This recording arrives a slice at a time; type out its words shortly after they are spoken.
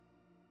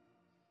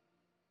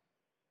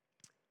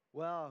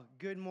Well,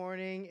 good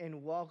morning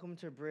and welcome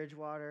to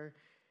Bridgewater.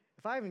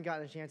 If I haven't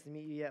gotten a chance to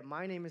meet you yet,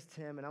 my name is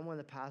Tim and I'm one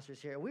of the pastors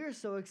here. We are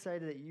so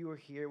excited that you are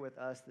here with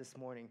us this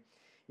morning.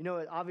 You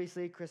know,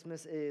 obviously,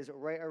 Christmas is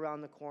right around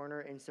the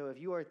corner, and so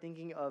if you are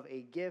thinking of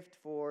a gift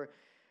for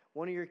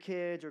one of your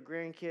kids or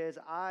grandkids,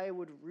 I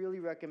would really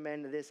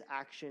recommend this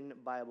Action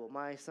Bible.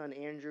 My son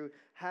Andrew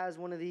has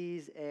one of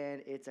these,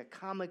 and it's a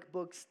comic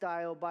book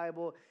style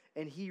Bible,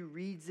 and he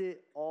reads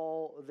it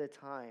all the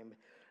time.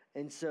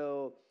 And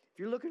so, if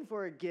you're looking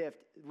for a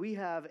gift, we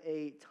have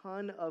a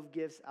ton of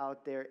gifts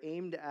out there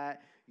aimed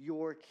at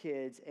your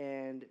kids,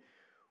 and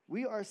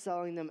we are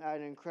selling them at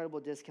an incredible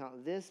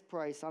discount. This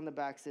price on the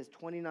back says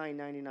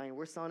 $29.99.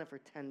 We're selling it for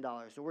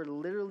 $10. So we're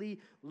literally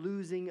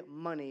losing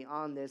money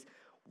on this.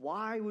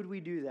 Why would we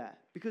do that?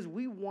 Because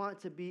we want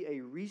to be a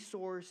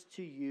resource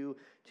to you,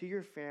 to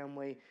your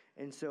family.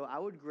 And so I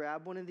would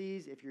grab one of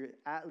these if you're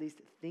at least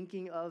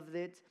thinking of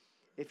it.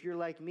 If you're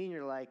like me and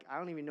you're like, I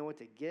don't even know what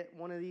to get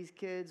one of these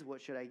kids,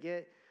 what should I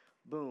get?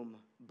 Boom,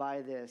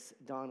 buy this.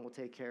 Don will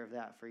take care of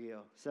that for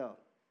you. So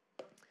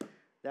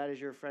that is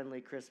your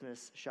friendly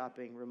Christmas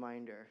shopping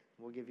reminder.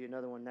 We'll give you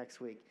another one next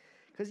week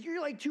because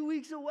you're like 2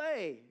 weeks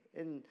away,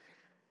 and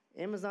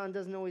Amazon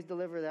doesn't always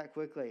deliver that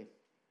quickly.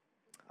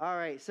 All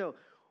right, so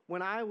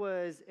when I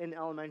was in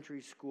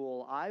elementary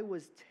school, I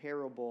was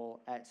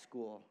terrible at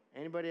school.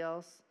 Anybody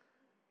else?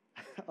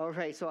 All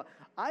right, so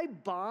I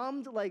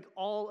bombed like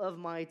all of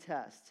my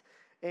tests.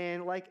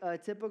 And like a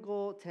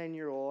typical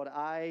 10-year-old,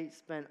 I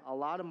spent a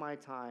lot of my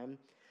time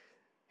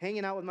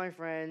hanging out with my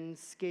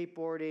friends,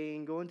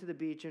 skateboarding, going to the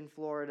beach in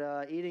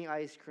Florida, eating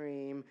ice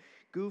cream,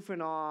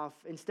 goofing off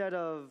instead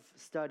of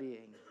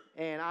studying.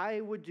 And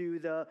I would do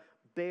the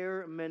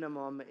bare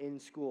minimum in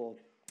school.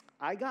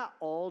 I got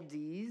all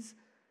D's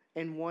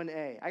and one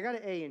A. I got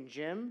an A in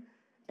gym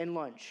and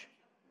lunch.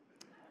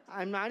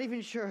 I'm not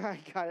even sure I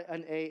got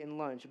an A in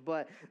lunch,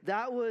 but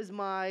that was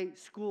my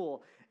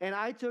school. And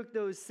I took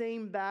those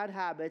same bad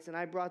habits and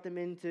I brought them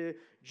into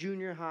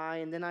junior high,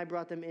 and then I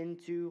brought them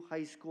into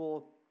high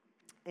school.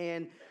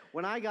 And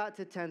when I got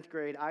to 10th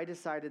grade, I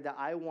decided that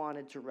I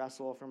wanted to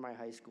wrestle for my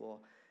high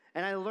school.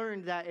 And I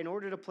learned that in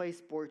order to play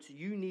sports,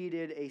 you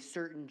needed a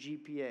certain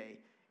GPA.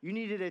 You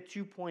needed a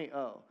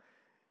 2.0.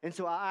 And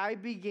so I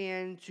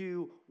began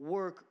to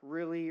work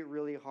really,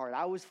 really hard.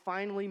 I was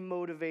finally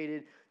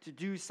motivated to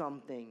do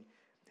something.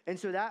 And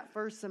so that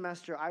first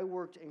semester, I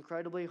worked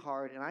incredibly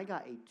hard, and I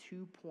got a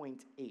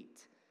 2.8.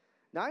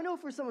 Now, I know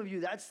for some of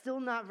you, that's still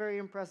not very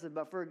impressive,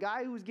 but for a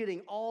guy who's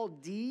getting all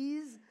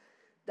D's,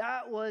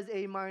 that was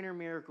a minor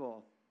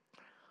miracle.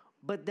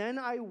 But then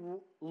I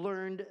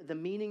learned the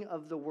meaning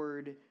of the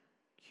word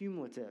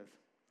cumulative.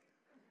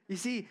 You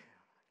see,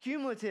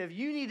 cumulative,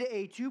 you needed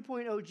a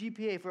 2.0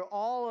 GPA for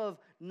all of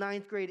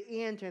 9th grade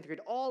and 10th grade,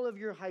 all of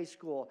your high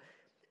school.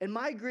 And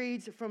my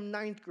grades from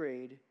 9th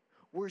grade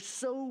were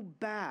so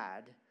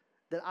bad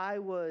that I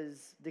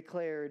was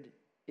declared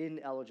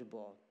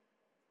ineligible.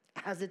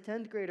 As a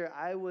 10th grader,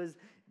 I was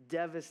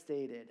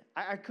devastated.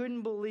 I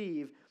couldn't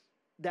believe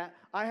that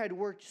I had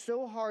worked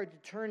so hard to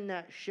turn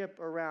that ship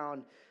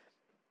around,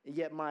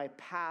 yet my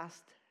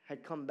past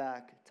had come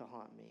back to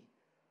haunt me.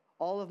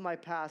 All of my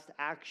past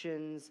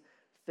actions,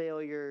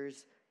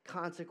 failures,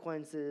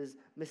 consequences,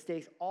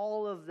 mistakes,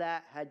 all of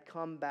that had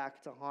come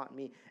back to haunt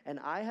me, and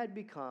I had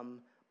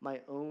become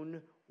my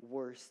own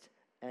worst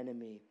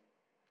enemy.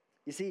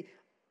 You see,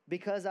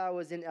 because I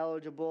was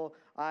ineligible,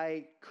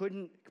 I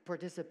couldn't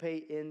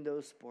participate in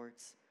those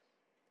sports.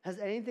 Has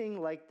anything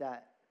like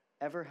that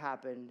ever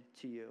happened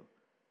to you?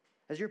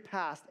 Has your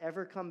past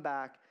ever come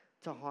back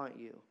to haunt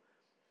you?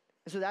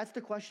 And so that's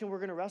the question we're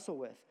going to wrestle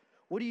with.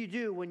 What do you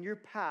do when your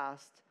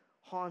past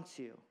haunts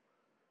you?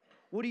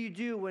 What do you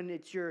do when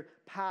it's your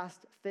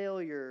past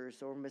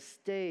failures or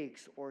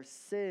mistakes or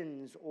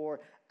sins or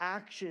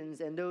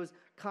actions and those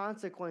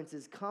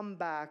consequences come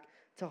back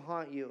to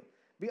haunt you?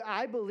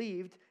 I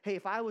believed, hey,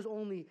 if I was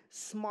only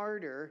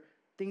smarter,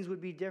 things would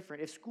be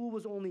different. If school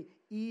was only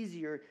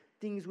easier,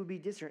 things would be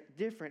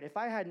different. If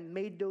I hadn't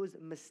made those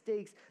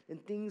mistakes, then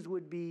things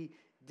would be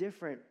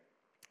different.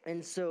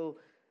 And so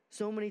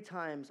many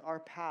times our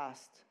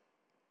past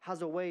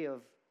has a way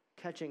of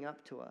catching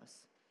up to us.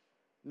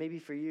 Maybe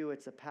for you,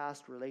 it's a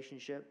past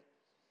relationship,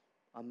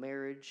 a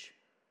marriage,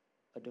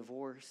 a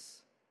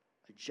divorce,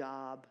 a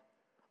job,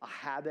 a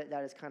habit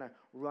that has kind of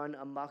run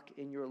amok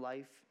in your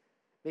life.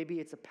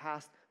 Maybe it's a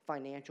past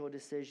financial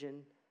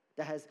decision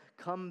that has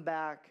come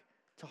back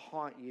to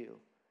haunt you.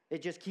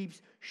 It just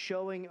keeps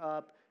showing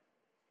up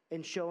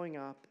and showing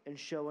up and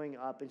showing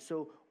up. And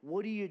so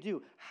what do you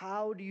do?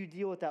 How do you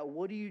deal with that?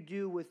 What do you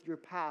do with your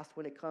past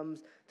when it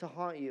comes to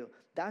haunt you?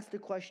 That's the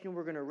question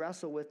we're going to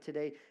wrestle with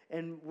today.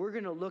 And we're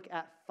going to look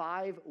at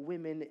 5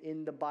 women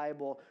in the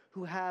Bible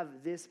who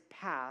have this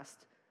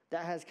past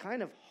that has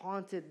kind of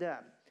haunted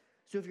them.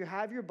 So if you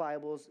have your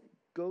Bibles,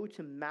 go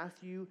to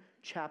Matthew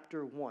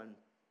chapter 1.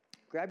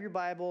 Grab your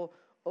Bible,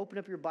 open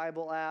up your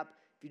Bible app.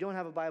 If you don't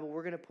have a Bible,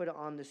 we're going to put it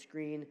on the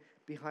screen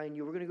behind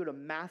you. We're going to go to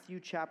Matthew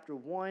chapter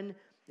 1.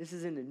 This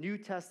is in the New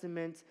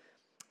Testament.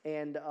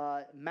 And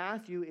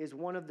Matthew is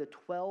one of the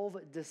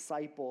 12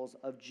 disciples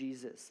of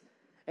Jesus.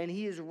 And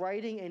he is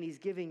writing and he's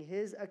giving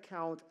his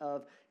account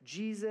of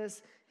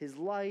Jesus, his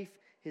life,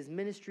 his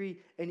ministry.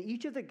 And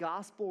each of the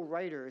gospel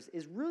writers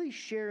is really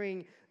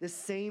sharing the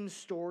same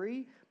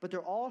story, but they're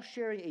all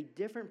sharing a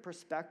different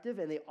perspective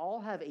and they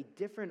all have a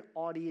different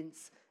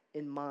audience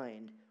in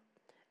mind.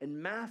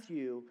 And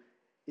Matthew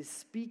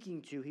is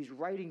he's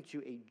writing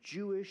to a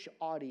Jewish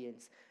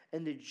audience.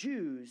 And the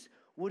Jews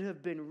would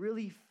have been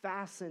really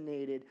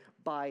fascinated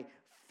by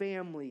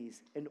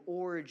families and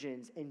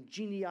origins and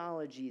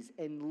genealogies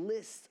and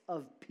lists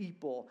of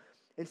people.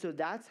 And so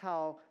that's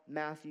how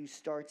Matthew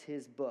starts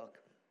his book.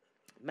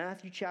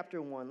 Matthew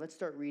chapter 1, let's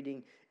start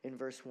reading in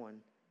verse 1.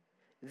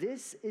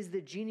 This is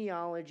the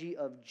genealogy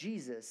of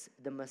Jesus,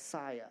 the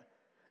Messiah,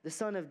 the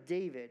son of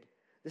David,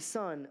 the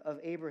son of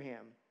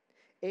Abraham.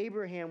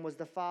 Abraham was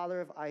the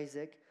father of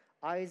Isaac,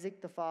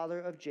 Isaac the father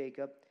of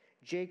Jacob,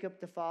 Jacob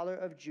the father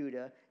of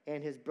Judah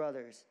and his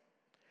brothers.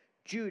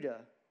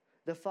 Judah,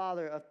 the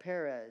father of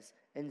Perez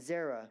and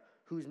Zerah,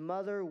 whose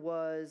mother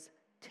was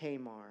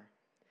Tamar.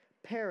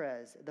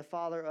 Perez, the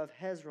father of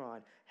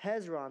Hezron.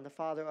 Hezron, the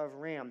father of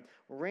Ram.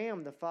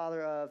 Ram, the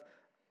father of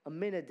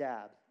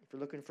Amminadab. If you're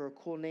looking for a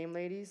cool name,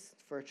 ladies,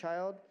 for a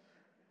child,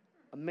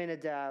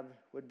 Amminadab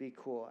would be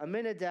cool.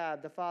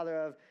 Amminadab, the father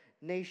of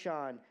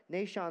Nahshon.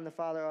 Nahshon, the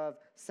father of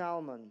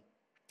Salmon.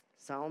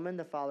 Salmon,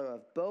 the father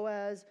of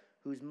Boaz,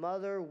 whose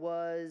mother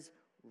was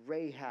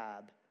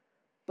Rahab.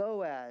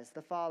 Boaz,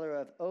 the father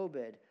of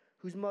Obed,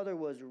 whose mother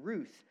was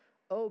Ruth.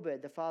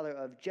 Obed, the father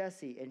of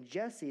Jesse, and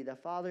Jesse, the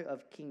father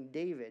of King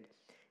David.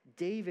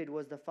 David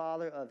was the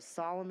father of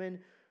Solomon,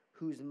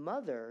 whose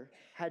mother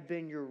had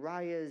been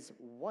Uriah's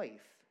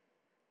wife.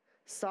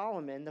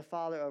 Solomon, the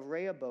father of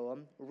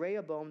Rehoboam.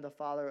 Rehoboam, the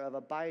father of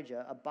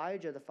Abijah.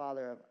 Abijah, the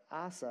father of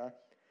Asa.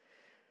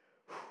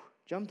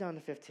 Jump down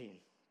to 15.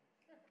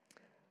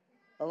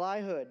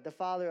 Elihud, the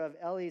father of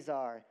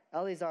Eleazar.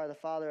 Eleazar, the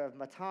father of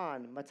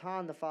Matan.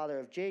 Matan, the father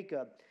of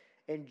Jacob.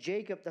 And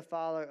Jacob, the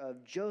father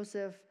of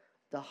Joseph,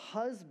 the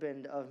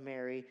husband of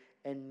Mary.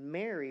 And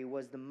Mary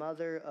was the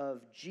mother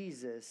of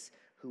Jesus,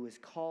 who is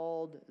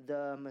called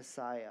the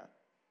Messiah.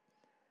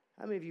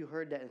 How many of you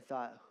heard that and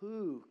thought,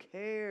 who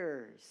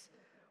cares?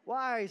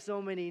 Why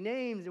so many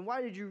names? And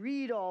why did you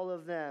read all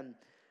of them?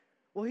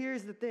 Well,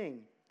 here's the thing.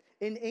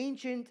 In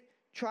ancient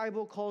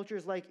tribal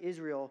cultures like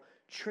Israel,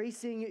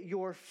 tracing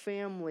your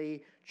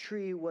family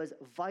tree was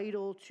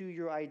vital to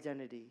your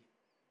identity.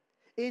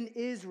 In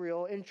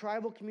Israel, in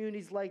tribal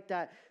communities like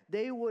that,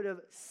 they would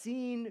have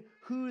seen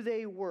who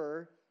they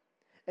were,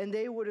 and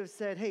they would have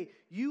said, hey,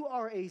 you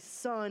are a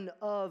son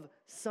of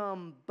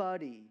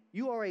somebody.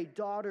 You are a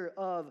daughter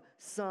of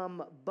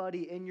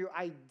somebody, and your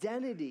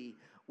identity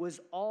was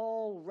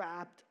all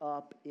wrapped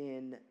up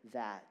in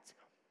that.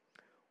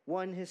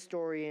 One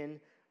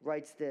historian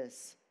writes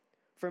this: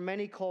 for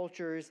many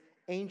cultures,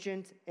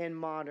 ancient and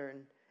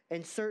modern,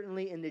 and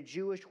certainly in the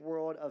Jewish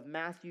world of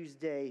Matthew's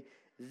day,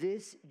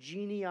 this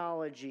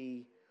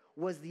genealogy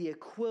was the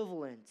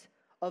equivalent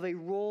of a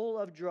roll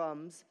of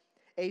drums,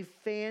 a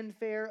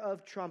fanfare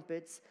of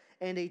trumpets,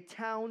 and a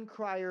town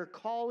crier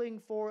calling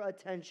for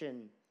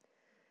attention.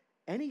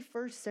 Any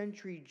first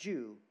century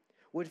Jew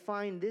would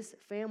find this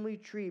family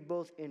tree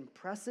both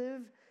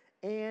impressive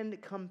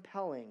and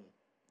compelling.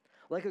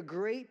 Like a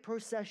great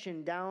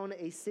procession down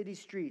a city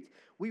street,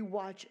 we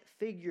watch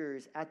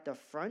figures at the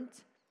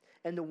front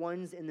and the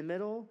ones in the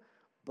middle,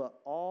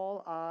 but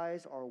all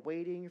eyes are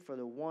waiting for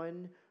the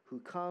one who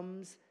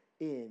comes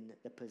in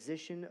the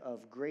position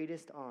of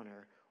greatest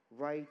honor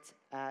right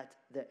at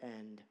the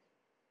end.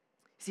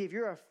 See, if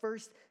you're a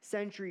first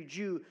century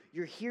Jew,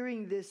 you're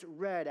hearing this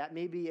read at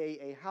maybe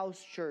a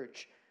house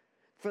church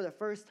for the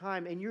first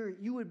time, and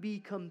you would be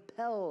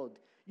compelled.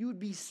 You would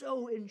be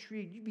so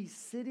intrigued. You'd be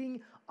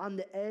sitting on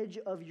the edge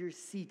of your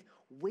seat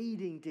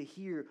waiting to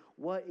hear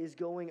what is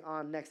going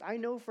on next. I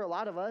know for a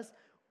lot of us,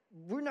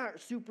 we're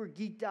not super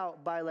geeked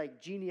out by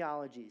like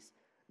genealogies.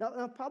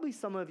 Now probably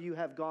some of you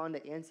have gone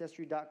to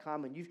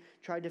Ancestry.com and you've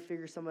tried to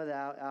figure some of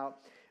that out.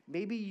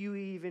 Maybe you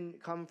even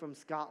come from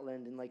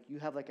Scotland and like you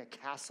have like a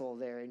castle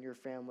there in your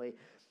family.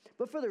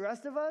 But for the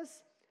rest of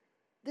us,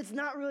 that's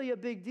not really a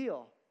big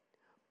deal.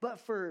 But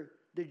for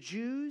the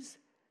Jews,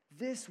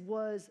 this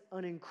was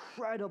an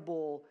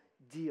incredible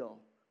deal.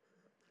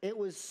 It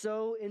was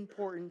so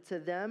important to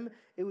them.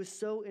 It was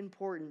so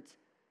important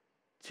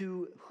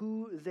to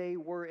who they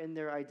were in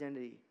their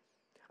identity.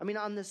 I mean,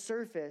 on the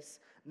surface,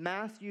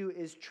 Matthew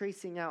is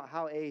tracing out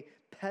how a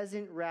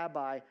peasant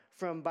rabbi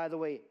from, by the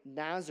way,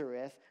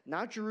 Nazareth,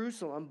 not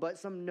Jerusalem, but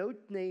some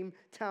no-name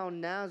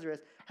town,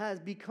 Nazareth, has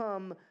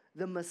become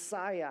the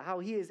Messiah, how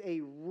he is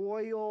a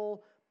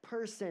royal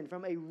person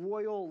from a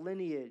royal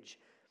lineage.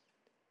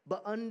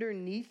 But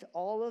underneath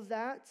all of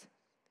that,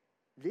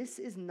 this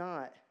is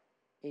not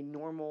a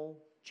normal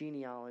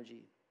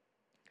genealogy.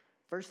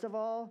 First of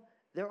all,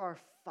 there are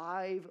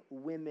 5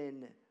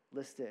 women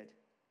listed.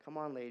 Come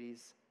on,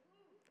 ladies.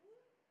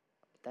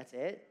 That's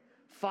it?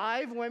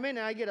 5 women,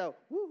 and I get a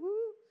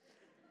woo-hoo.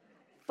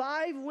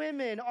 5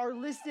 women are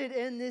listed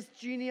in this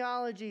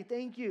genealogy.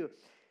 Thank you.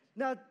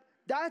 Now,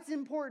 that's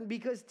important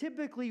because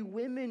typically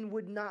women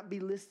would not be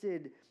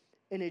listed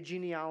in a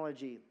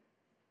genealogy.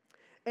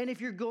 And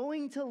if you're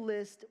going to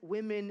list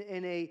women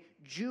in a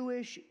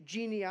Jewish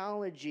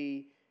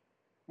genealogy,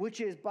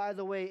 which is, by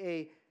the way,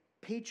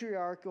 a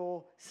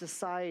patriarchal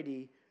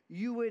society,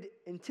 you would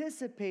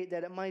anticipate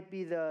that it might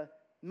be the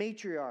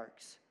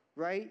matriarchs,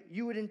 right?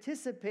 You would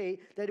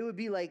anticipate that it would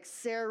be like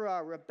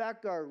Sarah,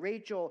 Rebecca,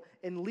 Rachel,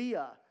 and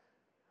Leah.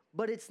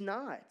 But it's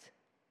not.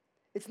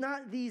 It's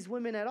not these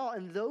women at all.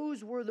 And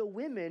those were the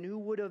women who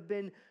would have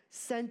been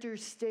center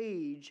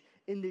stage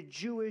in the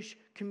Jewish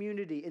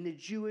community, in the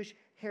Jewish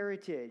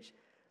heritage.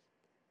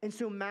 And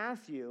so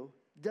Matthew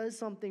does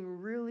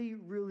something really,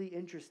 really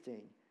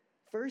interesting.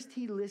 First,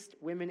 he lists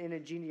women in a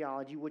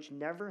genealogy, which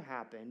never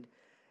happened.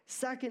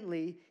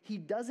 Secondly, he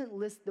doesn't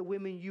list the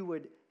women you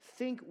would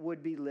think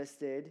would be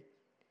listed.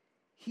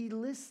 He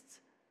lists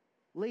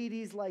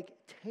ladies like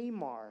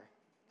Tamar,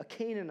 a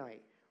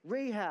Canaanite,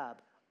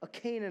 Rahab, a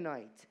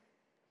Canaanite.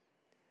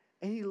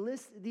 And he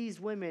lists these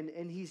women,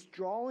 and he's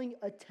drawing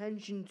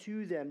attention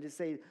to them to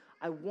say,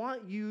 I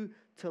want you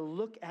to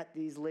look at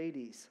these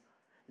ladies.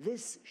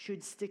 This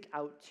should stick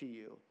out to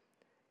you.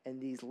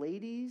 And these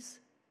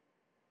ladies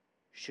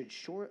should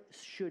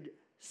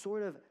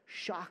sort of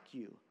shock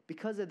you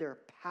because of their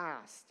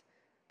past,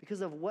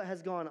 because of what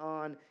has gone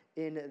on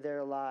in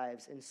their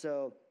lives. And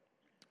so,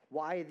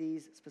 why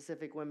these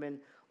specific women?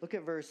 Look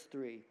at verse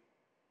 3.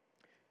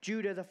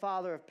 Judah, the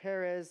father of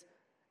Perez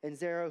and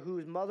Zerah,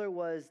 whose mother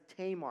was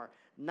Tamar.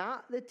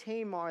 Not the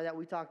Tamar that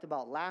we talked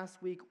about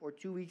last week or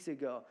 2 weeks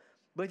ago.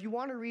 But if you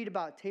want to read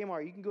about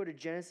Tamar, you can go to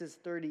Genesis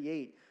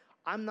 38.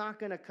 I'm not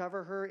going to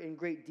cover her in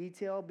great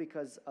detail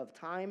because of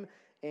time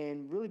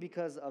and really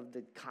because of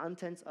the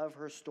contents of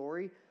her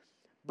story.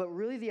 But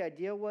really the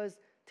idea was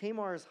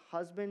Tamar's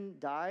husband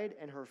died,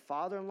 and her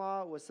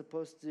father-in-law was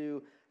supposed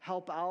to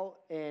help out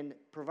and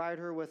provide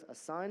her with a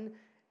son.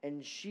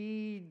 And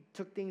she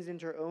took things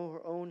into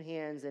her own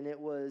hands, and it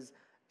was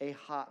a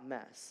hot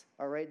mess.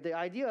 All right? The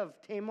idea of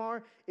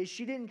Tamar is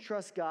she didn't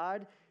trust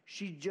God.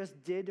 She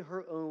just did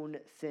her own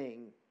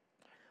thing.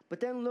 But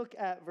then look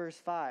at verse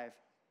 5.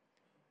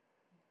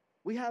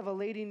 We have a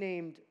lady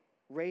named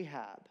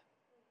Rahab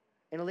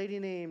and a lady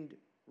named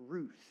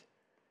Ruth.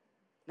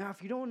 Now,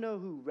 if you don't know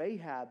who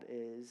Rahab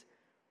is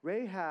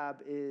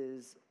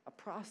a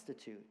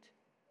prostitute.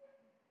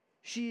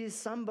 She is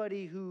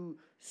somebody who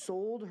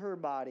sold her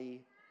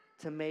body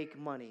to make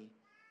money.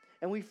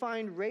 And we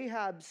find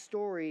Rahab's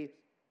story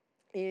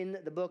in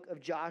the book of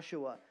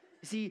Joshua.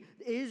 You see,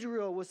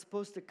 Israel was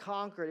supposed to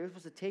conquer. They were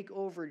supposed to take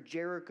over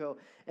Jericho.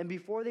 And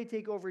before they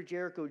take over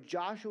Jericho,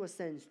 Joshua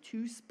sends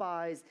 2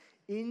 spies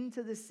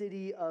into the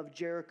city of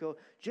Jericho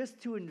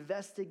just to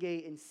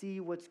investigate and see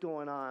what's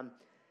going on.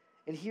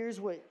 And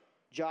here's what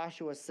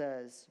Joshua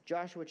says.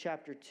 Joshua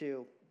chapter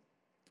 2.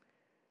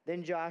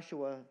 Then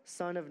Joshua,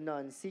 son of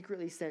Nun,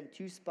 secretly sent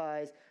 2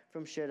 spies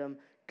from Shittim.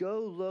 Go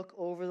look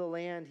over the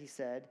land, he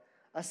said,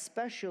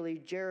 especially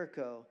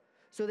Jericho.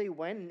 So they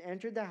went and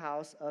entered the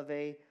house of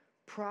a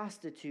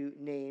prostitute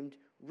named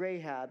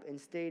Rahab and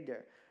stayed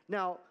there.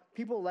 Now,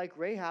 people like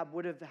Rahab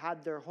would have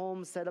had their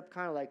homes set up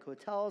kind of like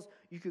hotels.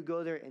 You could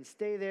go there and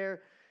stay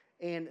there.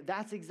 And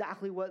that's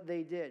exactly what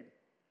they did.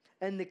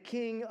 And the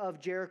king of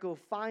Jericho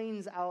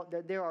finds out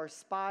that there are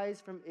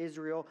spies from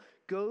Israel,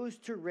 goes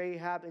to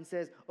Rahab and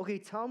says, okay,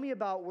 tell me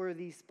about where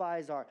these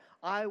spies are.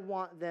 I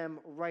want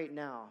them right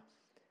now.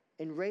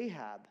 And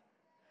Rahab,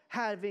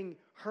 having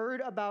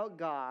heard about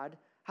God,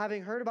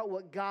 having heard about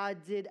what God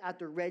did at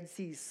the Red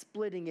Sea,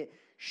 splitting it,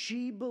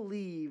 she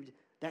believed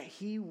that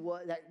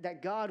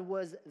that God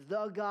was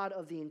the God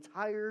of the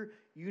entire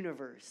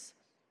universe.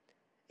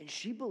 And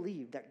she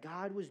believed that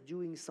God was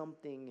doing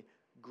something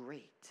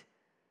great.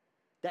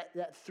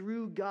 That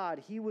through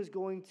God, he was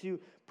going to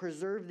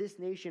preserve this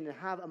nation and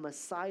have a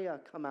Messiah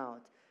come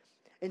out.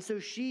 And so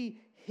she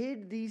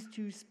hid these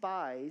 2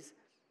 spies,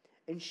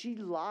 and she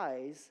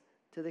lies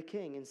to the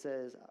king and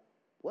says,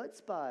 what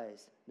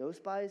spies? No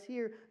spies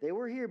here. They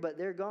were here, but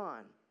they're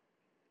gone.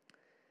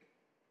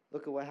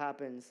 Look at what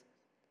happens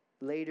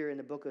later in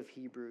the book of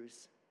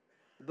Hebrews.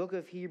 The book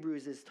of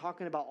Hebrews is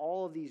talking about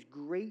all of these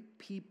great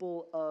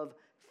people of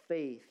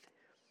faith,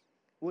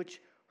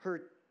 which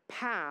her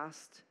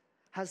past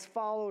has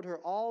followed her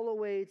all the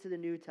way to the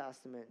New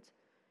Testament.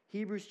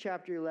 Hebrews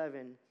chapter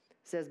 11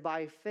 says,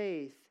 by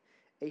faith,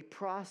 a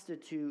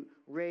prostitute,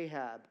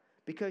 Rahab,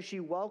 because she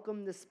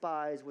welcomed the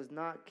spies, was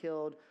not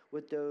killed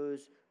with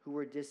those who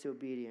were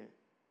disobedient.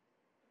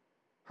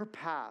 Her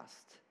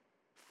past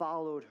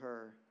followed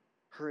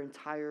her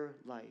entire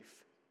life.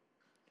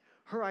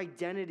 Her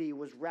identity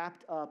was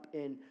wrapped up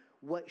in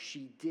what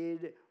she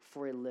did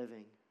for a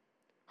living.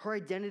 Her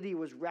identity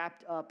was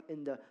wrapped up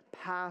in the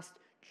past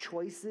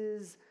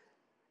choices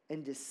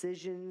and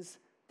decisions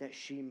that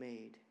she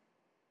made.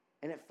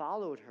 And it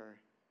followed her.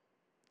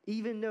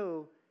 Even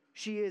though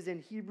she is in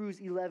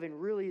Hebrews 11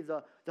 really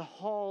the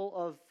hall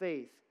of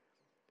faith.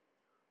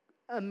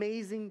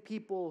 Amazing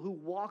people who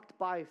walked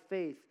by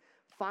faith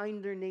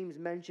find their names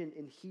mentioned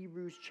in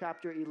Hebrews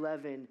chapter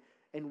 11,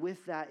 and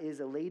with that is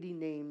a lady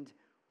named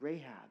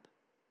Rahab.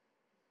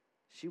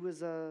 She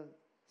was a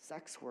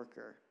sex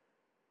worker.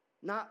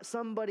 Not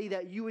somebody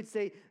that you would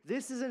say,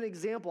 this is an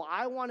example.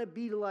 I want to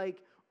be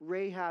like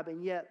Rahab.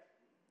 And yet,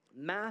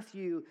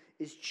 Matthew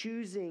is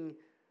choosing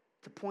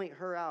to point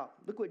her out.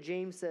 Look what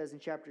James says in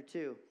chapter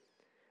 2.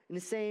 In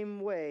the same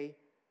way,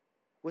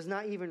 was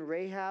not even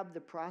Rahab the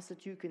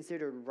prostitute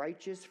considered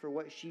righteous for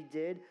what she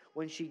did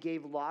when she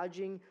gave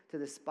lodging to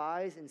the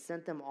spies and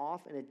sent them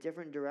off in a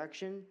different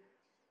direction?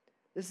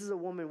 This is a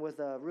woman with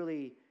a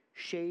really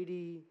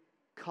shady,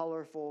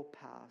 colorful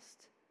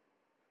past.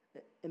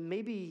 And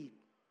maybe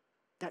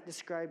that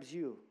describes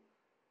you.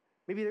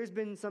 Maybe there's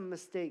been some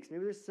mistakes.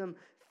 Maybe there's some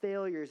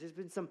failures. There's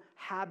been some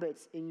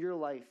habits in your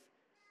life.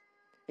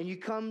 And you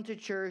come to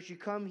church, you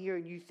come here,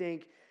 and you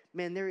think,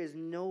 man, there is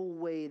no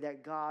way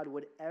that God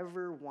would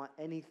ever want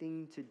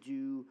anything to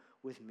do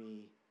with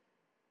me.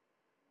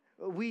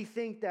 We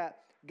think that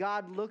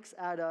God looks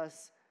at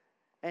us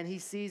and he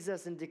sees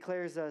us and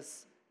declares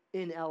us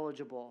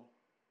ineligible.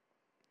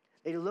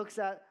 He looks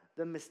at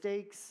the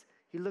mistakes,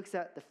 he looks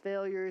at the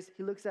failures,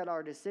 he looks at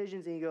our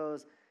decisions, and he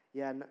goes,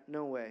 yeah,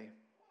 no way.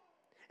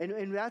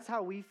 And that's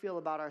how we feel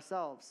about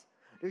ourselves.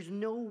 There's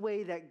no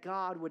way that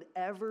God would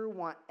ever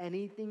want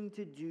anything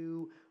to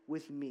do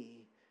with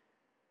me.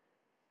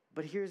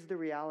 But here's the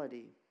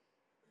reality.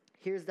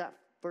 Here's that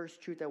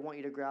first truth I want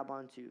you to grab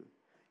onto.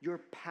 Your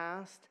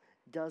past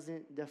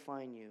doesn't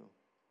define you.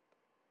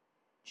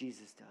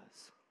 Jesus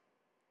does.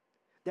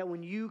 That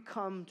when you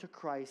come to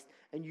Christ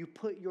and you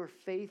put your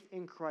faith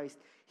in Christ,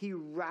 he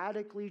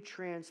radically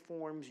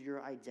transforms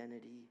your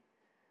identity.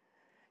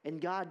 And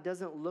God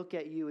doesn't look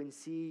at you and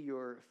see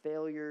your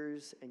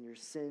failures and your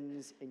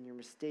sins and your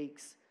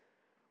mistakes.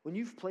 When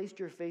you've placed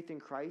your faith in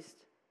Christ,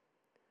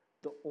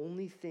 the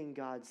only thing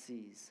God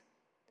sees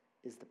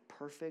is the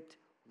perfect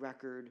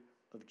record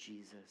of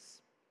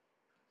Jesus.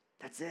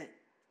 That's it.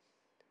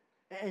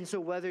 And so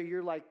whether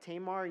you're like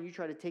Tamar and you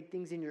try to take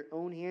things in your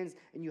own hands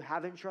and you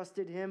haven't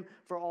trusted him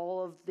for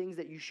all of things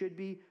that you should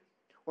be,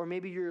 or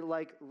maybe you're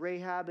like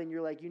Rahab and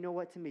you're like, you know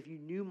what, Tim, if you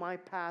knew my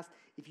past,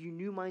 if you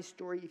knew my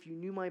story, if you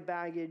knew my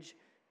baggage,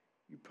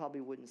 you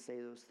probably wouldn't say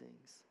those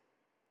things.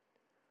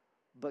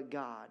 But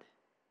God,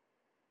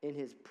 in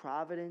his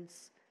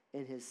providence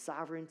and his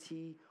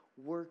sovereignty,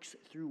 works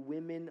through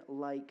women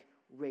like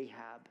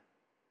Rahab.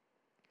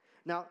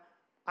 Now,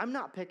 I'm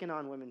not picking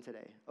on women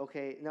today,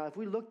 okay? Now, if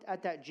we looked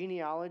at that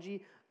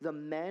genealogy, the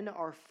men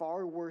are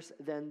far worse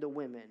than the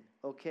women,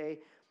 okay?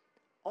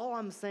 All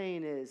I'm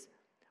saying is,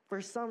 for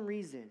some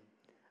reason,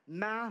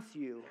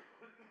 Matthew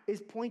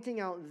is pointing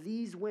out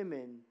these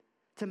women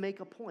to make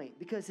a point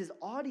because his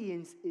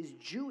audience is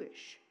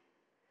Jewish.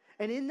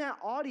 And in that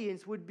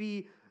audience would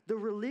be the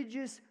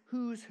religious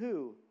who's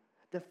who,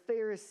 the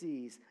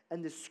Pharisees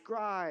and the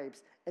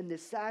scribes and the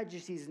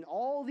Sadducees and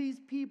all these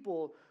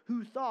people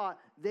who thought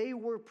they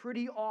were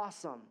pretty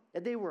awesome,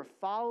 that they were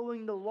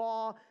following the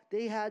law,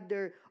 they had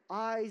their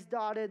I's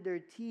dotted, their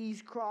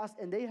T's crossed,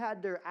 and they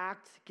had their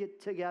act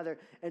get together.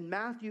 And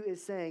Matthew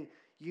is saying,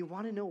 you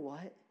want to know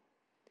what?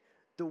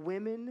 The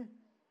women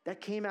that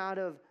came out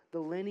of the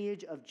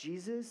lineage of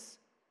Jesus,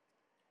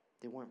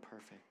 they weren't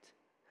perfect.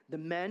 The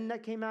men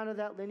that came out of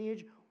that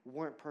lineage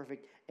weren't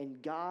perfect,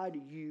 and God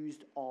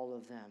used all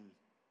of them.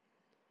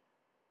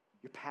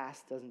 Your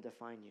past doesn't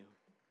define you.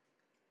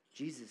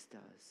 Jesus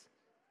does.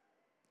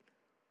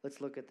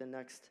 Let's look at the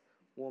next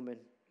woman.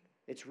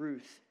 It's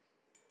Ruth.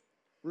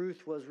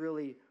 Ruth was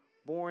really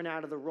born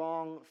out of the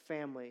wrong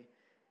family.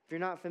 If you're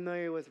not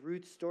familiar with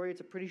Ruth's story,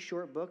 it's a pretty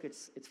short book.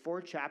 It's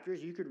 4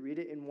 chapters. You could read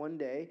it in one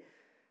day.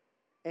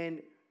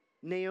 And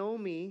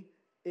Naomi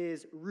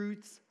is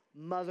Ruth's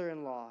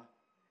mother-in-law.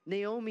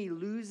 Naomi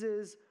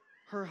loses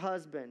her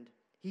husband.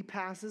 He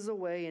passes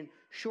away, and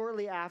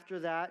shortly after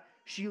that,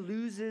 she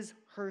loses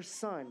her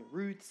son,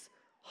 Ruth's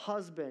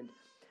husband.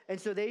 And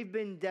so they've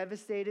been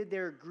devastated.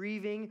 They're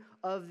grieving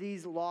of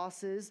these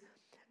losses.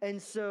 And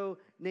so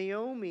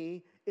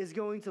Naomi is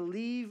going to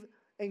leave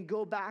and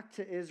go back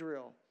to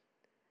Israel.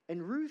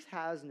 And Ruth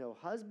has no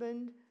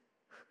husband.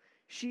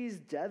 She's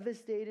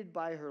devastated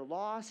by her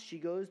loss. She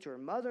goes to her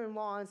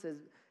mother-in-law and says,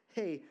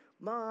 hey,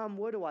 Mom,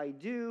 what do I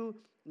do?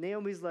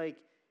 Naomi's like,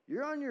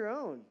 you're on your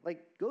own.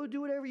 Like, go do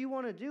whatever you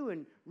want to do.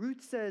 And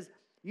Ruth says,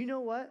 you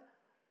know what?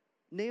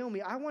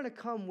 Naomi, I want to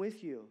come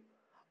with you.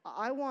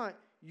 I want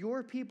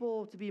your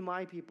people to be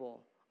my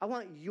people. I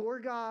want your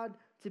God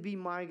to be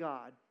my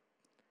God.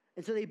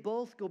 And so they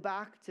both go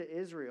back to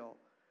Israel.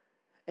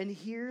 And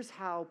here's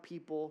how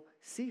people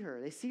see her.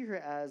 They see her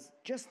as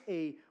just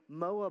a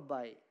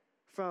Moabite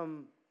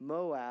from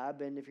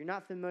Moab. And if you're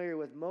not familiar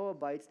with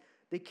Moabites,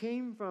 they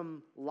came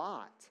from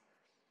Lot.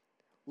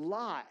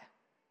 Lot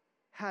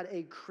had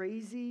a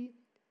crazy,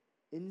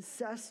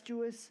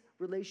 incestuous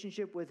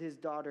relationship with his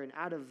daughter, and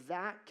out of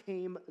that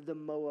came the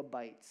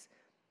Moabites.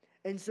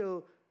 And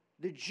so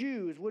the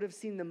Jews would have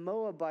seen the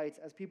Moabites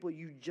as people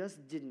you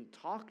just didn't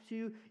talk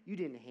to, you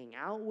didn't hang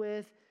out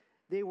with.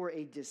 They were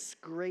a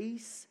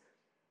disgrace.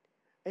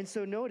 And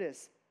so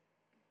notice,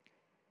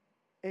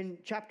 In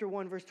chapter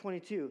 1, verse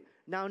 22,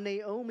 now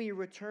Naomi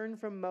returned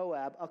from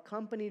Moab,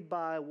 accompanied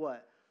by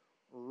what?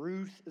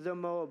 Ruth the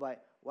Moabite.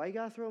 Why you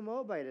got to throw a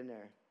Moabite in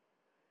there?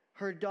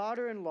 Her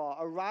daughter-in-law,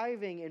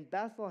 arriving in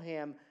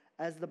Bethlehem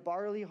as the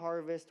barley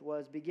harvest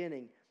was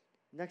beginning.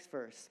 Next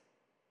verse.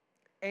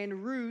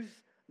 And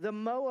Ruth the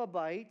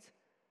Moabite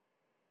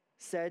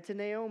said to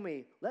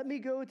Naomi, let me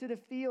go to the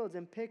fields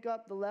and pick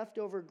up the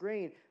leftover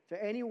grain for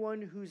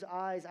anyone whose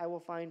eyes I will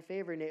find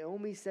favor.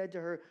 Naomi said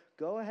to her,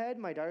 go ahead,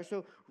 my daughter.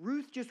 So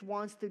Ruth just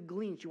wants to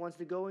glean. She wants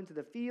to go into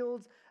the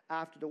fields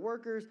after the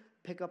workers,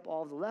 pick up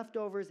all the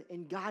leftovers,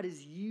 and God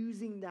is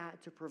using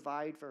that to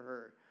provide for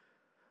her.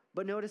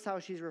 But notice how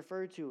she's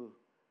referred to,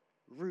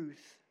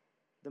 Ruth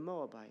the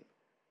Moabite.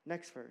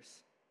 Next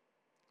verse.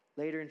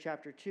 Later in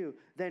chapter 2,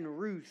 then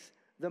Ruth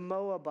the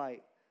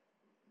Moabite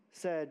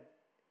said,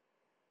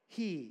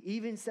 he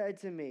even said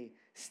to me,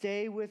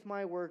 stay with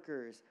my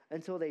workers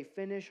until they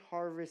finish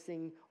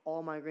harvesting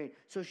all my grain.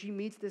 So she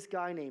meets this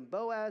guy named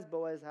Boaz.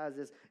 Boaz has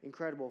this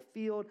incredible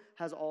field,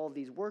 has all of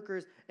these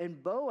workers,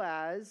 and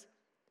Boaz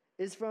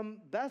is from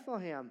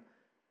Bethlehem.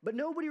 But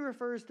nobody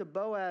refers to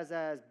Boaz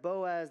as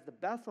Boaz the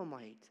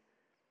Bethlehemite.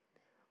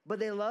 But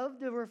they love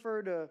to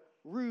refer to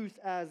Ruth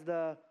as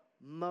the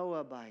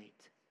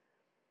Moabite.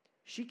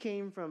 She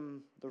came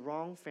from the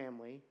wrong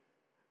family,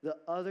 the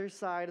other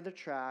side of the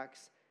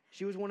tracks.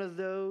 She was one of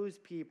those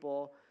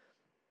people.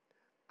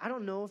 I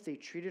don't know if they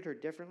treated her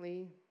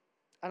differently.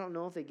 I don't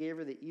know if they gave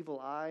her the evil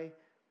eye.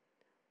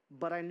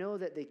 But I know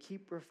that they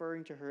keep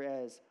referring to her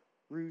as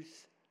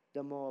Ruth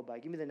the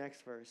Moabite. Give me the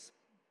next verse.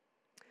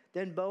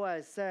 Then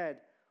Boaz said,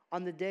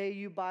 on the day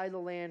you buy the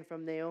land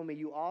from Naomi,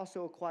 you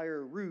also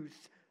acquire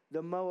Ruth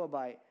the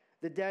Moabite,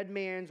 the dead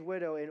man's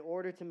widow, in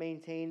order to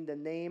maintain the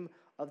name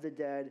of the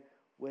dead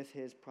with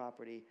his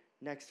property.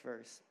 Next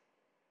verse.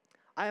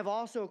 I have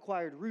also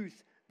acquired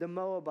Ruth the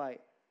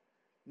Moabite,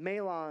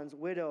 Mahlon's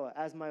widow,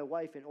 as my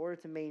wife, in order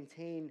to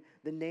maintain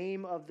the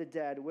name of the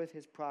dead with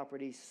his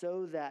property,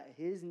 so that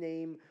his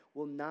name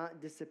will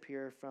not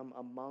disappear from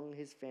among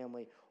his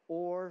family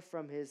or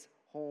from his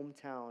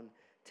hometown.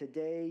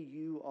 Today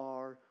you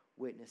are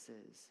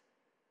witnesses.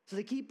 So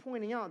they keep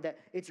pointing out that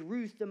it's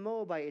Ruth the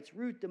Moabite, it's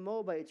Ruth the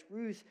Moabite, it's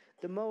Ruth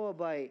the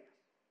Moabite.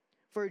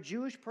 For a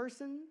Jewish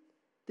person,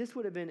 this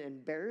would have been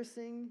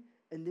embarrassing,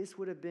 and this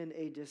would have been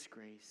a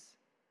disgrace.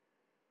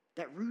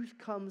 That Ruth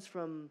comes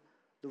from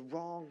the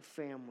wrong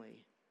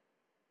family.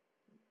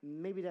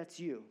 Maybe that's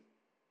you.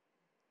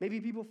 Maybe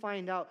people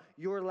find out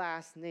your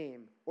last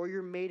name or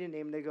your maiden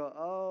name, and they go,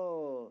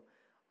 oh,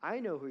 I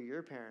know who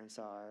your parents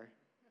are.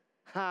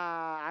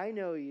 Ha, I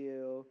know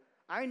you.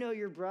 I know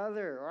your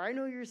brother, or I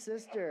know your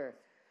sister.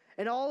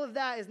 And all of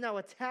that is now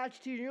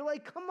attached to you. And you're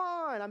like, come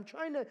on, I'm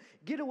trying to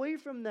get away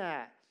from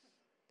that.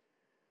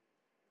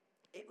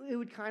 It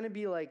would kind of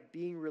be like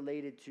being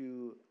related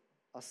to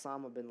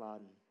Osama bin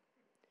Laden.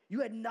 You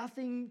had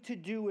nothing to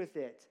do with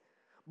it.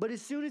 But as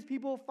soon as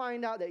people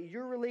find out that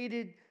you're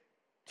related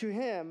to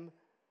him,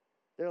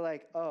 they're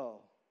like,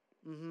 oh,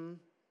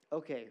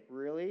 okay,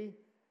 really?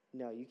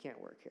 No, you can't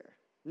work here.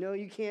 No,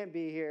 you can't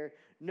be here.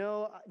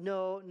 No,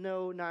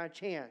 not a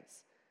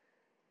chance.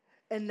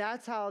 And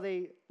that's how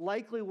they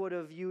likely would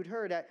have viewed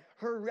her, that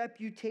her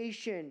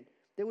reputation,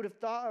 they would have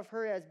thought of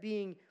her as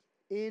being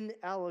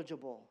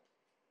ineligible.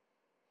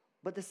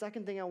 But the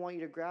second thing I want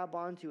you to grab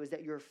onto is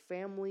that your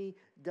family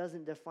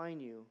doesn't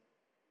define you.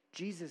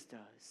 Jesus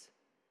does.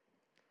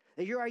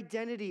 That your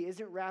identity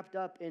isn't wrapped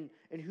up in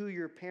who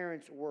your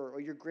parents were or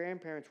your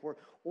grandparents were,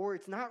 or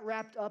it's not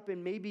wrapped up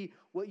in maybe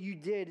what you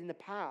did in the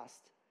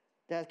past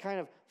that has kind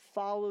of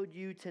followed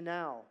you to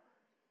now.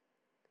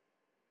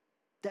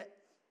 That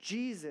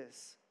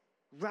Jesus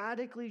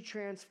radically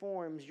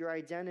transforms your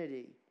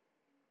identity.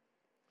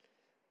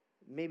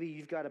 Maybe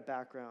you've got a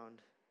background.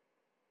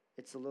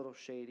 It's a little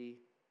shady.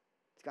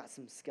 It's got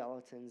some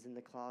skeletons in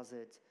the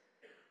closet.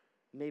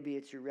 Maybe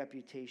it's your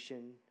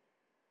reputation.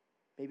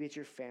 Maybe it's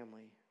your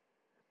family.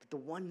 But the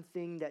one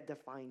thing that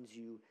defines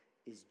you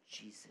is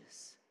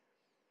Jesus.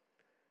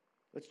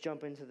 Let's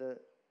jump into the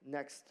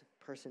next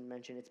person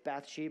mentioned. It's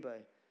Bathsheba.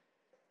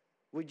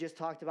 We just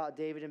talked about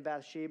David and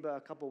Bathsheba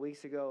a couple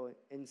weeks ago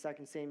in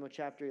 2 Samuel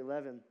chapter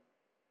 11.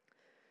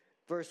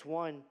 Verse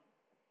 1,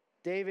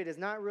 David is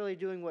not really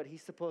doing what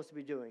he's supposed to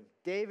be doing.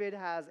 David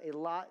has a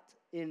lot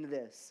in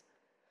this.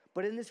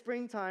 But in the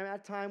springtime,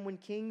 at a time when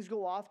kings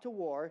go off to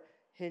war,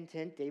 hint,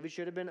 hint, David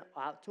should have been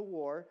out to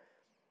war.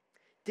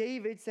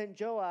 David sent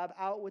Joab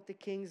out with the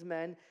king's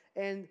men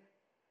and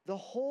the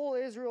whole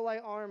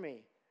Israelite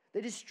army. They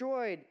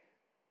destroyed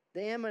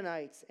the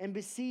Ammonites and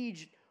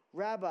besieged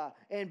Rabbah.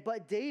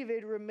 But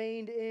David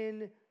remained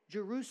in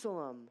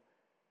Jerusalem.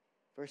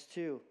 Verse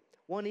 2.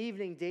 One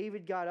evening,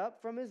 David got up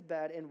from his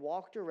bed and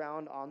walked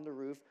around on the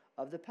roof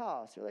of the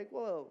palace. You're like,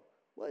 whoa,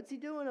 what's he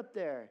doing up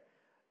there?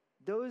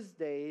 Those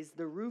days,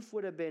 the roof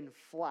would have been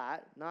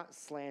flat, not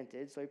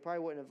slanted, so he probably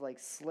wouldn't have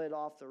slid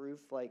off the roof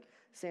like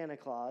Santa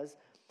Claus.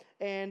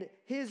 And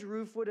his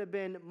roof would have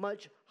been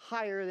much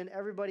higher than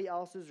everybody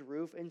else's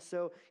roof, and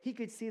so he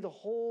could see the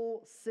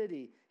whole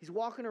city. He's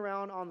walking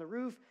around on the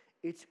roof.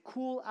 It's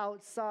cool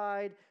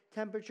outside.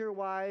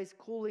 temperature-wise,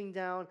 cooling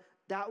down,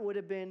 that would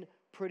have been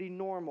pretty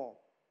normal.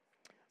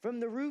 From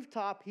the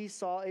rooftop, he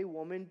saw a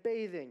woman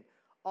bathing.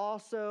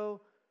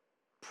 Also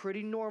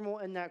pretty normal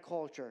in that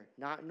culture.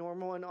 Not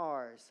normal in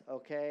ours,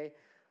 okay?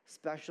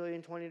 Especially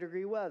in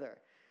 20-degree weather.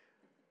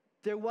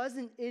 There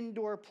wasn't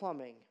indoor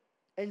plumbing,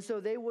 and so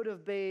they would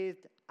have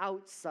bathed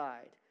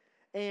outside.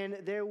 And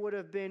there would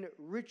have been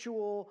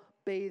ritual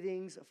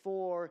bathings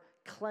for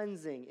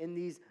cleansing in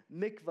these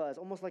mikvahs,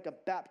 almost like a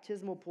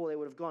baptismal pool. They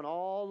would have gone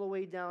all the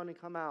way down and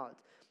come out.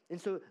 And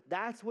so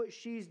that's what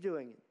she's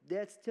doing.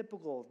 That's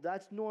typical.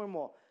 That's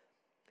normal.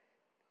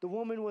 The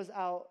woman was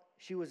out.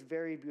 She was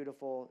very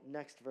beautiful.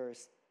 Next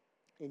verse.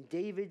 And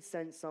David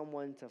sent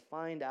someone to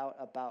find out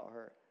about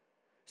her.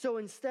 So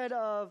instead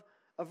of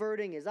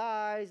averting his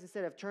eyes,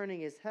 instead of turning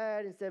his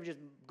head, instead of just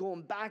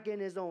going back in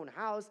his own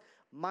house,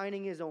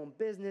 minding his own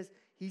business,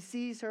 he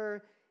sees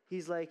her.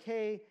 He's like,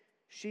 hey,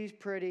 she's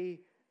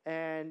pretty.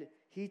 And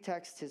he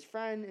texts his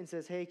friend and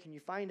says, hey, can you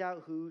find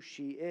out who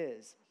she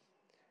is?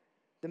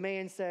 The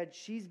man said,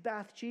 she's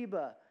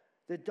Bathsheba,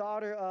 the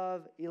daughter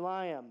of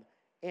Eliam,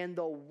 and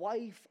the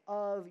wife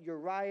of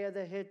Uriah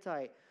the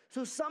Hittite.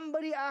 So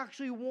somebody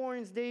actually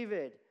warns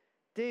David.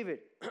 David,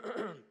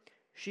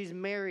 she's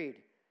married.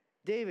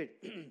 David,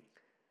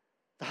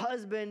 the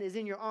husband is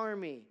in your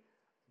army.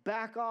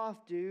 Back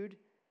off, dude.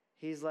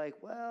 He's like,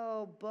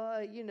 well,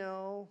 but,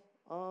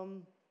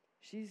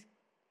 she's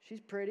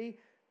pretty.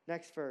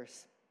 Next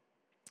verse.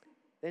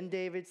 Then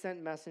David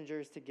sent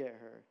messengers to get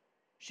her.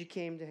 She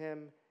came to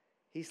him.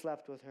 He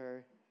slept with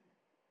her,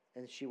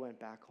 and she went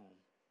back home.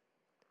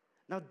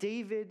 Now,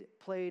 David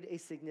played a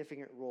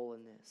significant role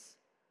in this.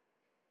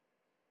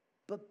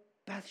 But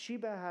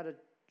Bathsheba had a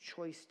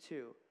choice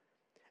too.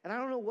 And I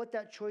don't know what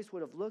that choice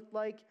would have looked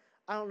like.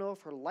 I don't know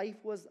if her life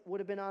would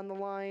have been on the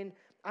line.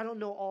 I don't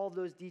know all of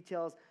those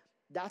details.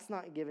 That's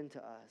not given to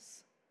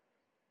us.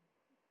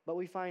 But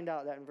we find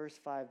out that in verse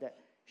 5 that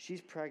she's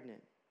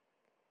pregnant.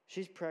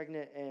 She's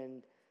pregnant,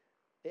 and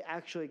it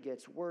actually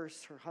gets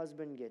worse. Her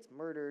husband gets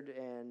murdered,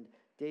 and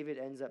David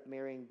ends up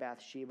marrying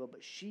Bathsheba.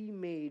 But she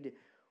made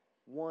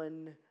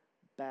one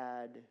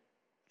bad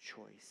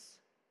choice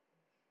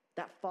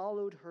that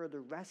followed her the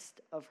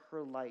rest of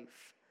her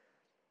life.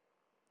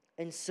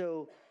 And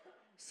so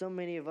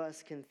many of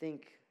us can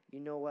think, you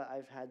know what,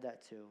 I've had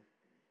that too.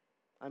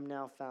 I'm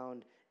now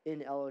found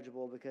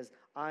ineligible because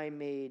I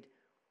made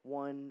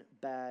one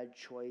bad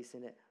choice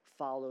and it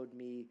followed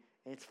me,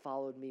 and it's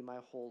followed me my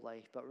whole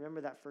life. But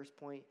remember that first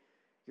point,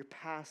 your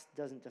past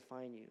doesn't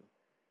define you.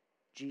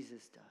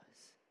 Jesus does.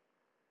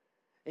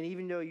 And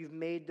even though you've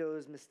made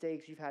those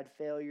mistakes, you've had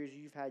failures,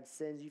 you've had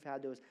sins, you've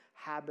had those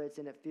habits,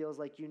 and it feels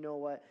like, you know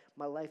what,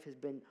 my life has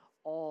been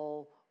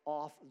all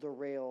off the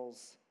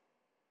rails,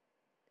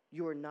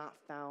 you are not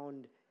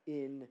found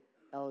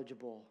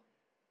ineligible.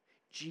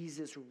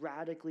 Jesus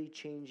radically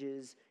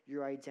changes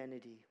your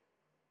identity.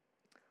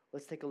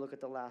 Let's take a look at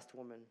the last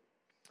woman.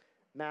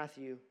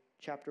 Matthew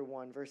chapter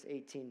 1, verse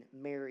 18.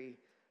 Mary,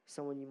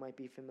 someone you might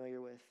be familiar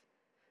with.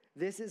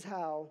 This is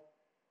how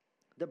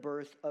the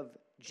birth of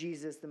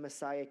Jesus, the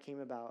Messiah, came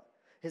about.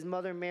 His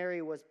mother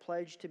Mary was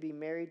pledged to be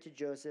married to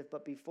Joseph,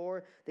 but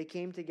before they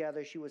came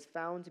together, she was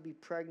found to be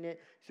pregnant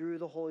through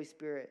the Holy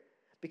Spirit.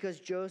 Because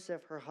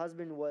Joseph, her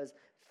husband, was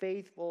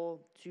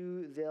faithful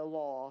to the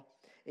law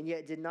and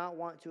yet did not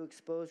want to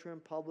expose her in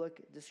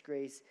public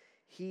disgrace,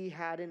 he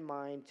had in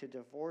mind to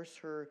divorce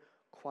her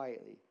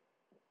quietly.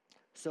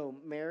 So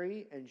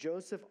Mary and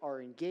Joseph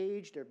are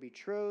engaged, they're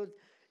betrothed.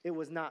 It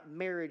was not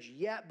marriage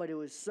yet, but it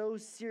was so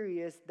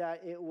serious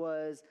that it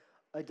was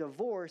a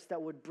divorce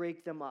that would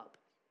break them up,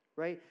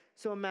 right?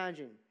 So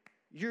imagine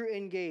you're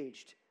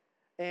engaged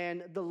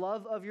and the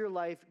love of your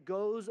life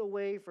goes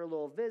away for a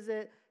little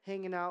visit,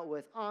 hanging out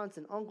with aunts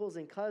and uncles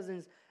and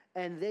cousins,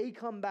 and they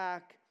come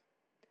back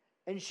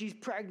and she's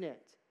pregnant.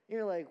 And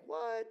you're like,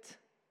 what?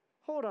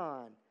 Hold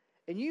on.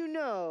 And you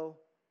know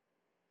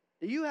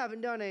that you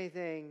haven't done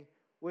anything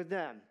with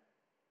them.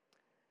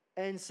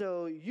 And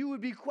so you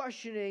would be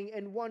questioning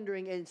and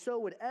wondering, and so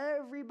would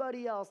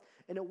everybody else.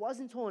 And it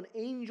wasn't until an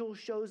angel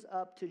shows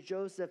up to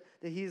Joseph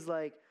that he's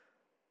like,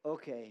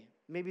 okay,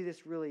 maybe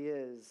this really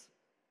is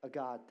a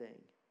God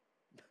thing.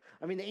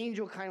 I mean, the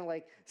angel kind of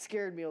like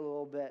scared me a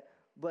little bit,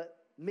 but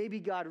maybe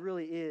God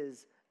really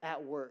is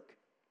at work.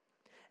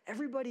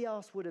 Everybody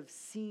else would have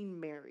seen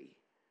Mary,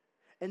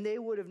 and they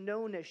would have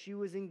known that she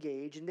was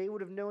engaged, and they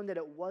would have known that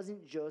it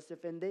wasn't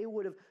Joseph, and they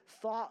would have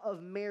thought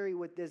of Mary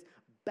with this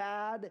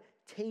bad,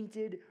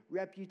 tainted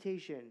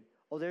reputation.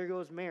 Oh, there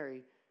goes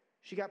Mary.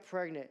 She got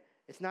pregnant.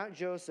 It's not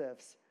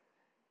Joseph's.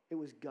 It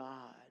was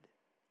God.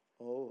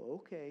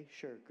 Oh, okay,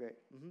 sure, great.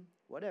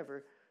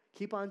 Whatever.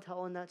 Keep on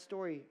telling that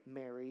story,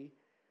 Mary.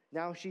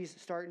 Now she's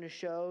starting to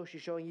show.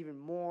 She's showing even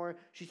more.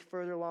 She's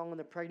further along in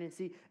the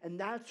pregnancy, and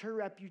that's her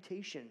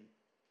reputation.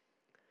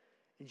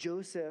 And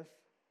Joseph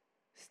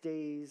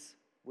stays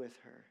with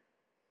her.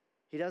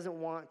 He doesn't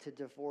want to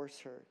divorce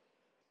her.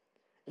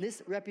 And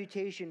this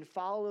reputation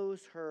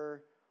follows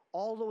her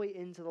all the way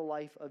into the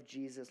life of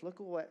Jesus. Look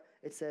at what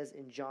it says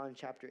in John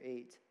chapter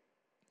 8.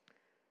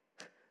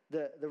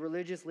 The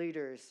religious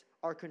leaders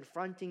are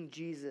confronting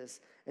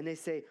Jesus, and they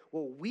say,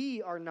 well,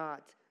 we are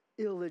not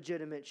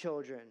illegitimate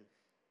children,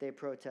 they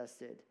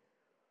protested.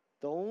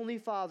 The only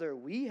father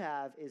we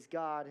have is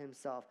God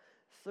himself.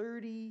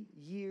 30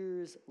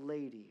 years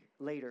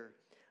later,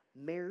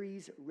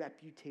 Mary's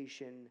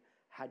reputation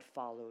had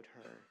followed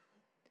her.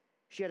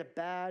 She had a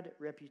bad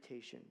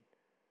reputation.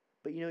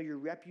 But your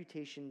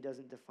reputation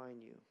doesn't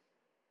define you.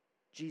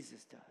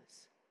 Jesus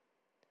does.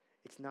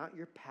 It's not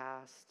your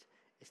past.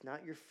 It's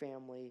not your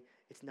family.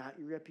 It's not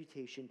your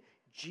reputation.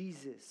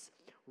 Jesus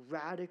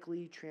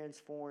radically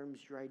transforms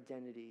your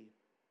identity.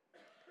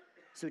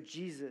 So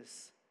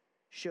Jesus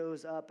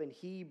shows up and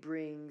he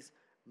brings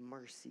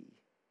mercy.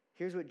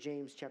 Here's what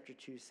James chapter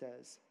 2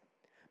 says.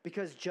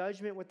 Because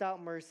judgment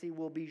without mercy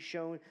will be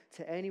shown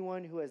to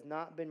anyone who has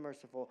not been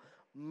merciful.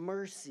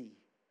 Mercy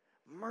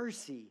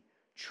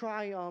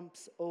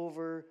triumphs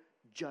over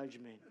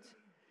judgment.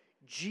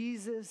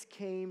 Jesus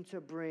came to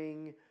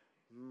bring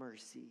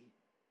mercy.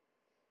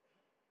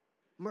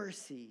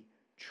 Mercy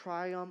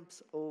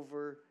triumphs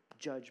over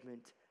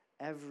judgment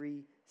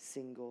every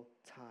single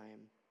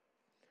time.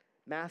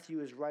 Matthew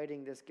is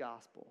writing this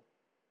gospel,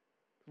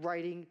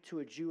 writing to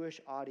a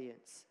Jewish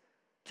audience,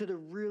 to the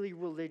really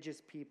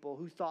religious people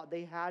who thought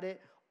they had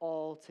it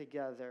all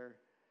together.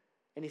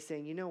 And he's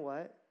saying, you know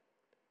what?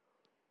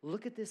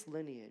 Look at this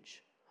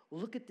lineage.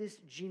 Look at this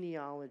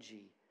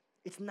genealogy.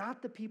 It's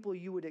not the people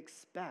you would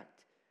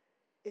expect.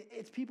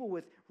 It's people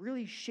with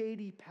really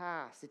shady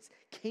past. It's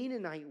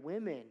Canaanite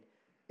women.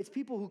 It's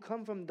people who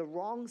come from the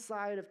wrong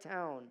side of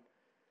town.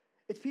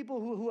 It's people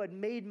who had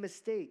made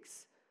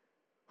mistakes,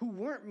 who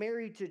weren't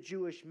married to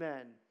Jewish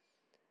men.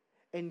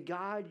 And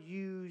God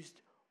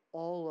used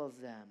all of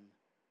them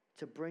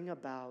to bring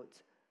about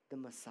the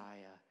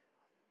Messiah.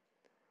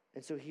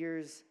 And so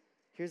here's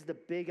the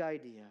big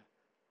idea.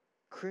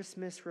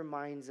 Christmas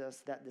reminds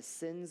us that the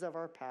sins of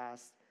our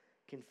past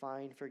can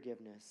find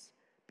forgiveness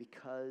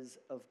because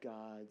of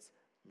God's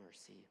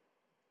mercy.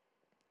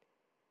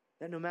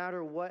 That no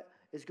matter what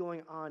is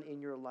going on in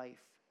your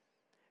life,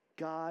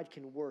 God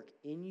can work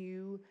in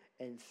you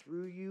and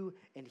through you,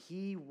 and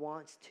he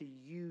wants to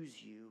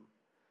use you.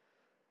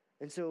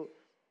 And so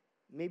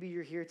maybe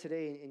you're here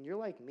today and you're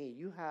like me.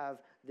 You have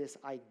this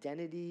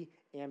identity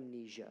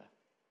amnesia.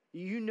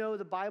 You know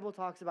the Bible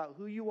talks about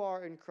who you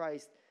are in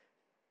Christ,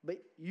 but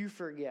you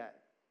forget.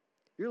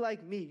 You're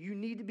like me. You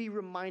need to be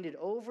reminded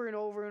over and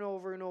over and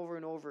over and over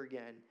and over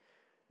again.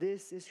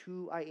 This is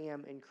who I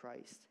am in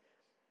Christ.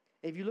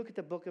 If you look at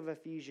the book of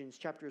Ephesians,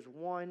 chapters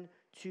 1,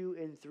 2,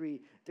 and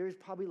 3, there's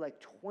probably like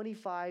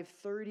 25,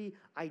 30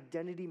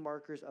 identity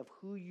markers of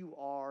who you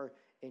are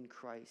in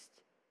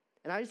Christ.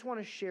 And I just want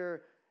to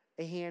share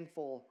a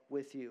handful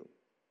with you.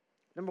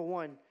 Number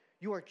one,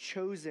 you are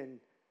chosen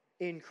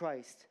in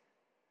Christ.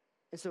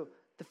 And so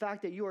the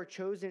fact that you are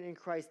chosen in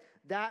Christ,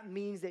 that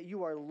means that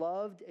you are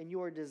loved and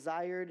you are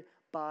desired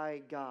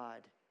by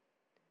God.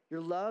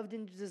 You're loved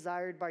and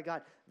desired by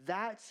God.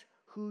 That's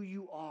who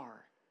you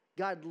are.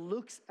 God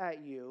looks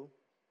at you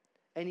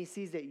and he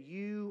sees that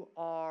you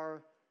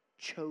are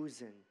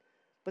chosen.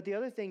 But the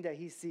other thing that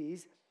he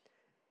sees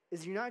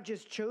is you're not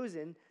just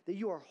chosen, that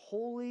you are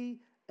holy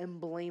and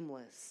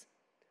blameless.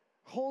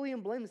 Holy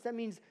and blameless, that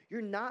means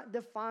you're not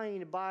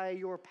defined by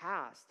your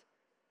past.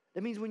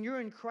 That means when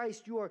you're in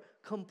Christ, you are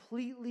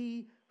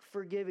completely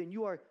forgiven.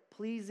 You are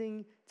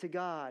pleasing to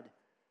God.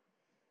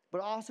 But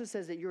it also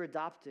says that you're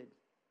adopted,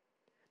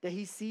 that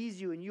he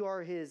sees you and you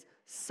are his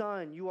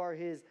son, you are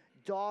his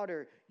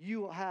daughter,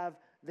 you have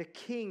the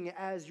king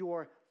as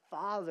your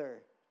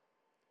father.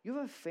 You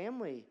have a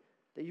family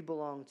that you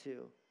belong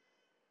to.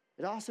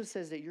 It also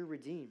says that you're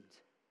redeemed,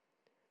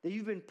 that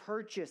you've been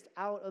purchased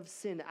out of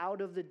sin, out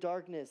of the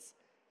darkness.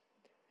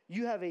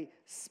 You have a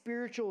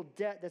spiritual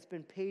debt that's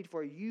been paid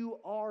for. You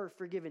are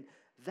forgiven.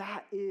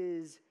 That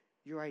is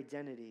your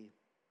identity.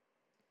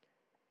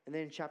 And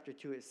then in chapter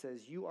 2 it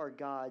says, you are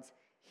God's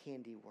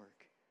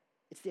handiwork.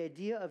 It's the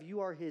idea of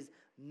you are his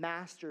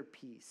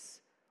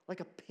masterpiece,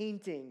 like a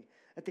painting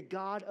that the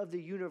God of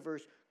the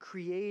universe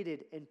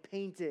created and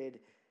painted.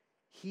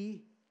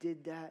 He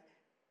did that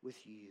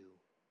with you.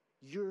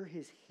 You're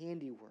his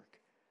handiwork.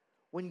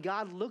 When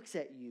God looks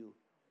at you,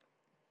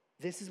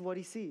 this is what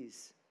he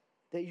sees.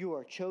 That you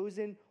are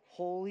chosen,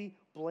 holy,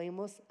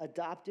 blameless,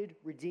 adopted,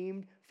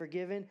 redeemed,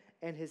 forgiven,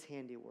 and his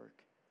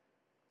handiwork.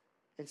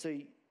 And so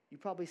you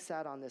probably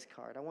sat on this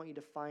card. I want you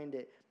to find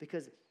it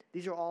because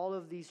these are all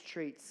of these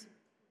traits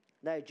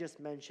that I just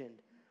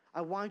mentioned.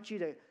 I want you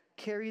to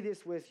carry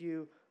this with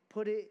you,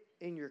 put it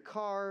in your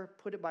car,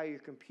 put it by your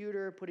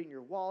computer, put it in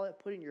your wallet,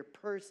 put it in your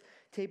purse,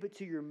 tape it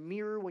to your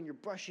mirror when you're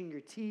brushing your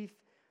teeth,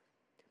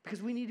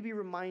 because we need to be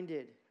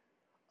reminded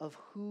of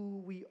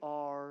who we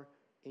are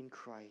in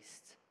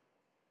Christ.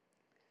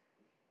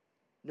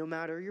 No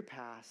matter your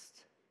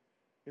past,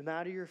 no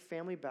matter your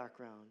family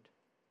background,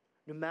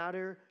 no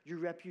matter your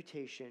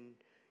reputation,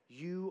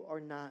 you are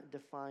not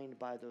defined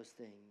by those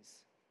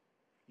things.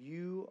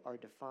 You are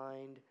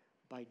defined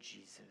by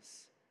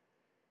Jesus.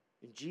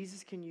 And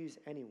Jesus can use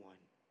anyone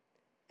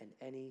and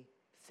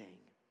anything.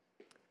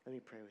 Let me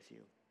pray with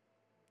you.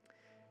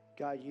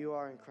 God, you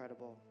are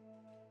incredible.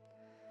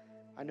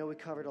 I know we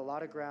covered a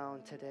lot of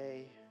ground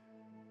today,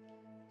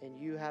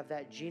 and you have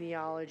that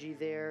genealogy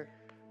there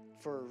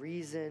for a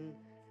reason,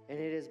 and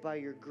it is by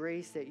your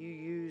grace that you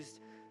used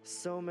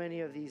so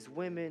many of these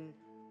women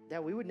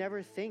that we would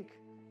never think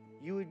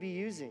you would be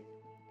using,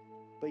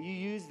 but you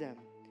use them.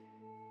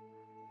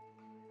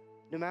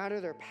 No matter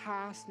their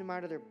past, no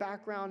matter their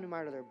background, no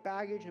matter their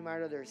baggage, no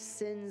matter their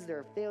sins,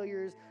 their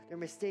failures, their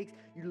mistakes,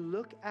 you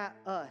look at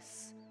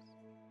us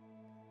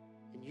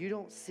and you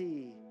don't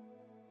see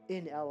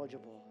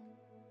ineligible.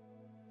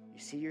 You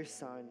see your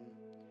son,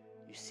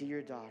 you see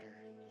your daughter,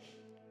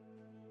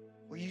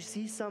 or you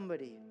see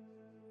somebody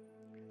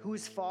who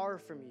is far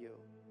from you,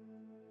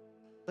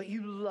 but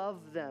you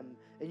love them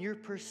and you're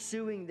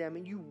pursuing them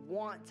and you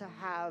want to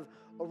have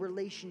a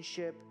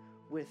relationship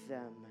with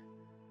them.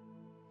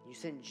 You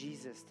sent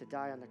Jesus to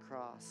die on the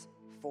cross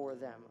for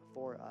them,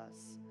 for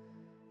us.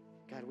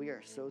 God, we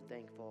are so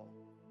thankful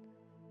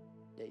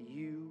that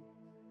you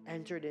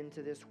entered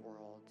into this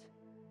world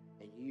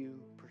and you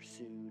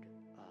pursued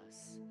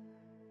us.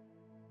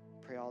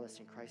 Pray all this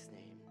in Christ's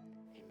name.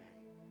 Amen.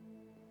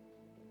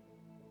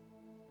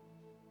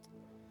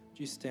 Would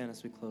you stand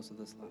as we close with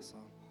this last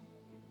song?